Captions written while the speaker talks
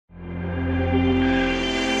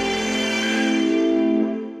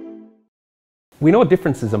We know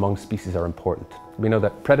differences among species are important. We know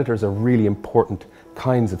that predators are really important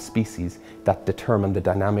kinds of species that determine the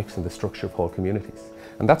dynamics and the structure of whole communities.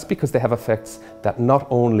 And that's because they have effects that not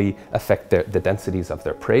only affect the densities of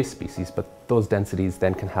their prey species, but those densities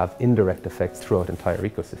then can have indirect effects throughout entire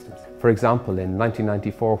ecosystems. For example, in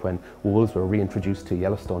 1994, when wolves were reintroduced to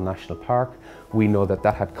Yellowstone National Park, we know that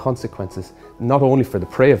that had consequences not only for the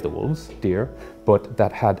prey of the wolves, deer, but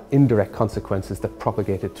that had indirect consequences that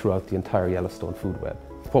propagated throughout the entire Yellowstone food web.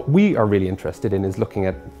 What we are really interested in is looking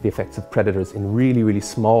at the effects of predators in really, really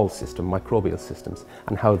small microbial systems,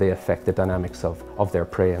 and how they affect the dynamics of their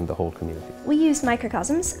prey and the whole community. We used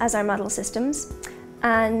microcosms as our model systems,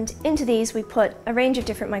 and into these we put a range of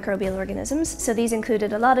different microbial organisms. So these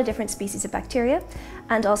included a lot of different species of bacteria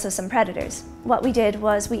and also some predators. What we did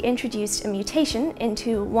was we introduced a mutation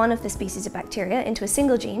into one of the species of bacteria, into a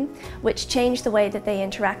single gene, which changed the way that they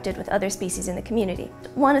interacted with other species in the community.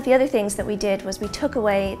 One of the other things that we did was we took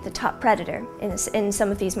away the top predator in some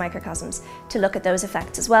of these microcosms to look at those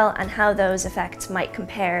effects as well, and how those effects might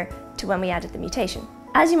compare to when we added the mutation.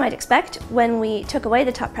 As you might expect, when we took away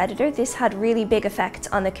the top predator, this had really big effects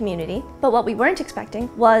on the community. But what we weren't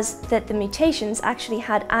expecting was that the mutations actually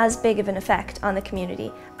had as big of an effect on the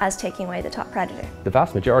community as taking away the top predator. The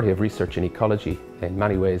vast majority of research in ecology in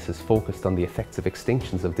many ways has focused on the effects of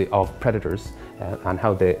extinctions of predators and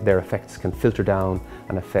how their effects can filter down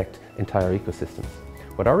and affect entire ecosystems.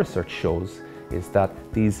 What our research shows is that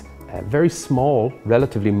these very small,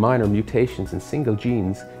 relatively minor mutations in single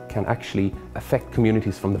genes can actually affect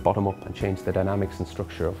communities from the bottom up and change the dynamics and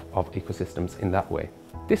structure of ecosystems in that way.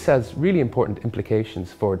 This has really important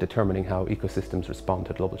implications for determining how ecosystems respond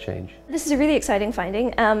to global change. This is a really exciting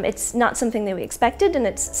finding. It's not something that we expected, and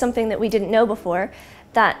it's something that we didn't know before,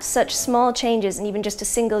 that such small changes in even just a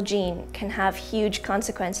single gene can have huge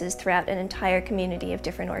consequences throughout an entire community of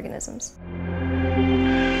different organisms.